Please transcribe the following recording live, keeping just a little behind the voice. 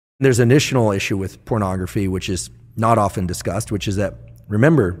There's an additional issue with pornography, which is not often discussed, which is that,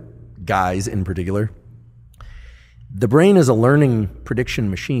 remember, guys in particular, the brain is a learning prediction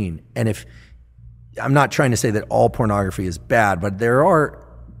machine. And if, I'm not trying to say that all pornography is bad, but there are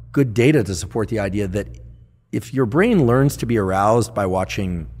good data to support the idea that if your brain learns to be aroused by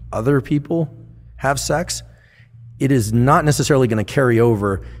watching other people have sex, it is not necessarily going to carry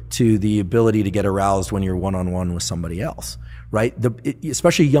over to the ability to get aroused when you're one-on-one with somebody else, right?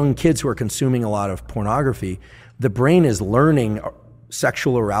 Especially young kids who are consuming a lot of pornography, the brain is learning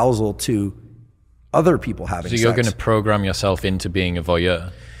sexual arousal to other people having sex. So you're going to program yourself into being a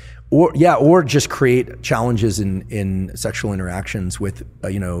voyeur? Or just create challenges in sexual interactions with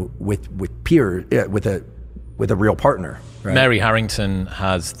a real partner. Right? Mary Harrington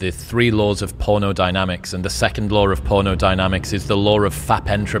has the 3 laws of pornodynamics, and the second law of pornodynamics is the law of FAP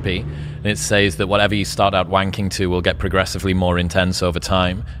entropy, and it says that whatever you start out wanking to will get progressively more intense over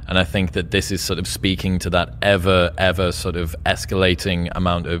time. And I think that this is sort of speaking to that ever sort of escalating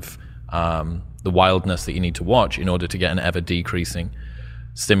amount of the wildness that you need to watch in order to get an ever decreasing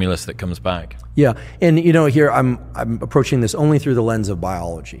stimulus that comes back. Yeah, and here I'm approaching this only through the lens of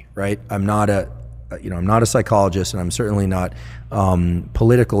biology, right? I'm not a psychologist, and I'm certainly not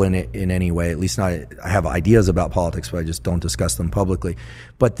political in any way. At least not. I have ideas about politics, but I just don't discuss them publicly.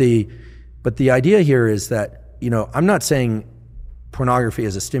 But the idea here is that I'm not saying pornography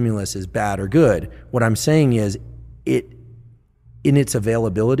as a stimulus is bad or good. What I'm saying is it, in its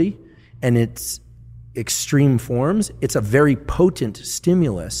availability and its extreme forms, it's a very potent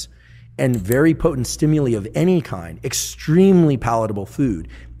stimulus, and very potent stimuli of any kind, extremely palatable food,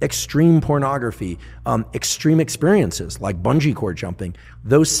 extreme pornography, extreme experiences like bungee cord jumping,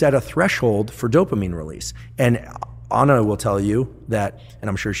 those set a threshold for dopamine release. And Anna will tell you that, and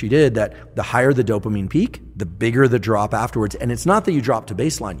I'm sure she did, that the higher the dopamine peak, the bigger the drop afterwards. And it's not that you drop to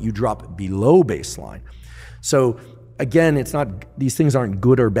baseline, you drop below baseline. So again, it's not, these things aren't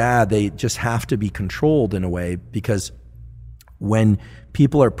good or bad, they just have to be controlled in a way, because when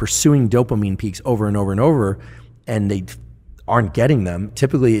people are pursuing dopamine peaks over and over and over and they aren't getting them,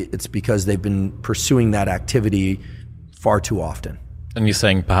 typically it's because they've been pursuing that activity far too often. And you're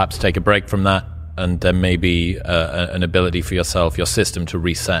saying perhaps take a break from that, and there may be an ability for yourself, your system, to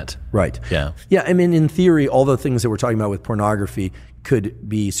reset. Right. Yeah. Yeah, I mean, in theory, all the things that we're talking about with pornography could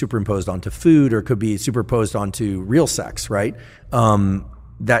be superimposed onto food, or could be superimposed onto real sex, right?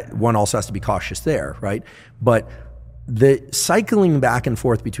 That one also has to be cautious there, right? But the cycling back and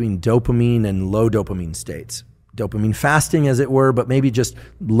forth between dopamine and low dopamine states, dopamine fasting as it were, but maybe just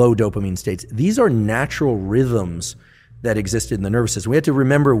low dopamine states, these are natural rhythms that existed in the nervous system. We have to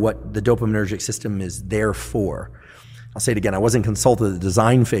remember what the dopaminergic system is there for. I'll say it again, I wasn't consulted at the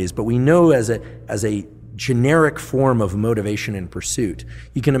design phase, but we know as a generic form of motivation and pursuit,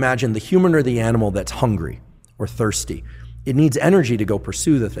 you can imagine the human or the animal that's hungry or thirsty. It needs energy to go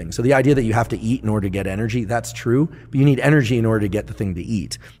pursue the thing. So the idea that you have to eat in order to get energy, that's true, but you need energy in order to get the thing to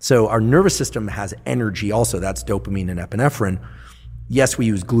eat. So our nervous system has energy also, that's dopamine and epinephrine. Yes, we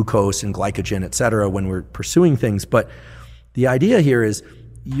use glucose and glycogen, et cetera, when we're pursuing things, but the idea here is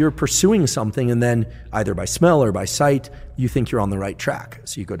you're pursuing something, and then either by smell or by sight, you think you're on the right track.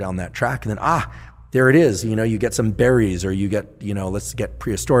 So you go down that track, and then, there it is. You get some berries, or you get, let's get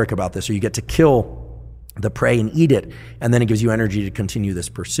prehistoric about this, or you get to kill the prey and eat it, and then it gives you energy to continue this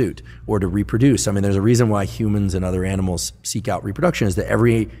pursuit or to reproduce. I mean, there's a reason why humans and other animals seek out reproduction, is that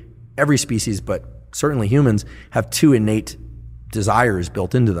every species, but certainly humans, have 2 innate desires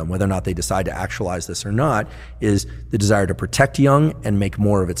built into them. Whether or not they decide to actualize this or not is the desire to protect young and make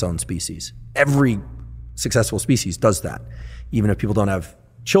more of its own species. Every successful species does that. Even if people don't have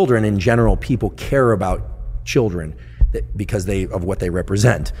children, in general, people care about children because of what they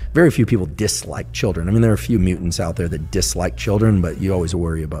represent. Very few people dislike children. I mean, there are a few mutants out there that dislike children, but you always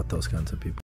worry about those kinds of people.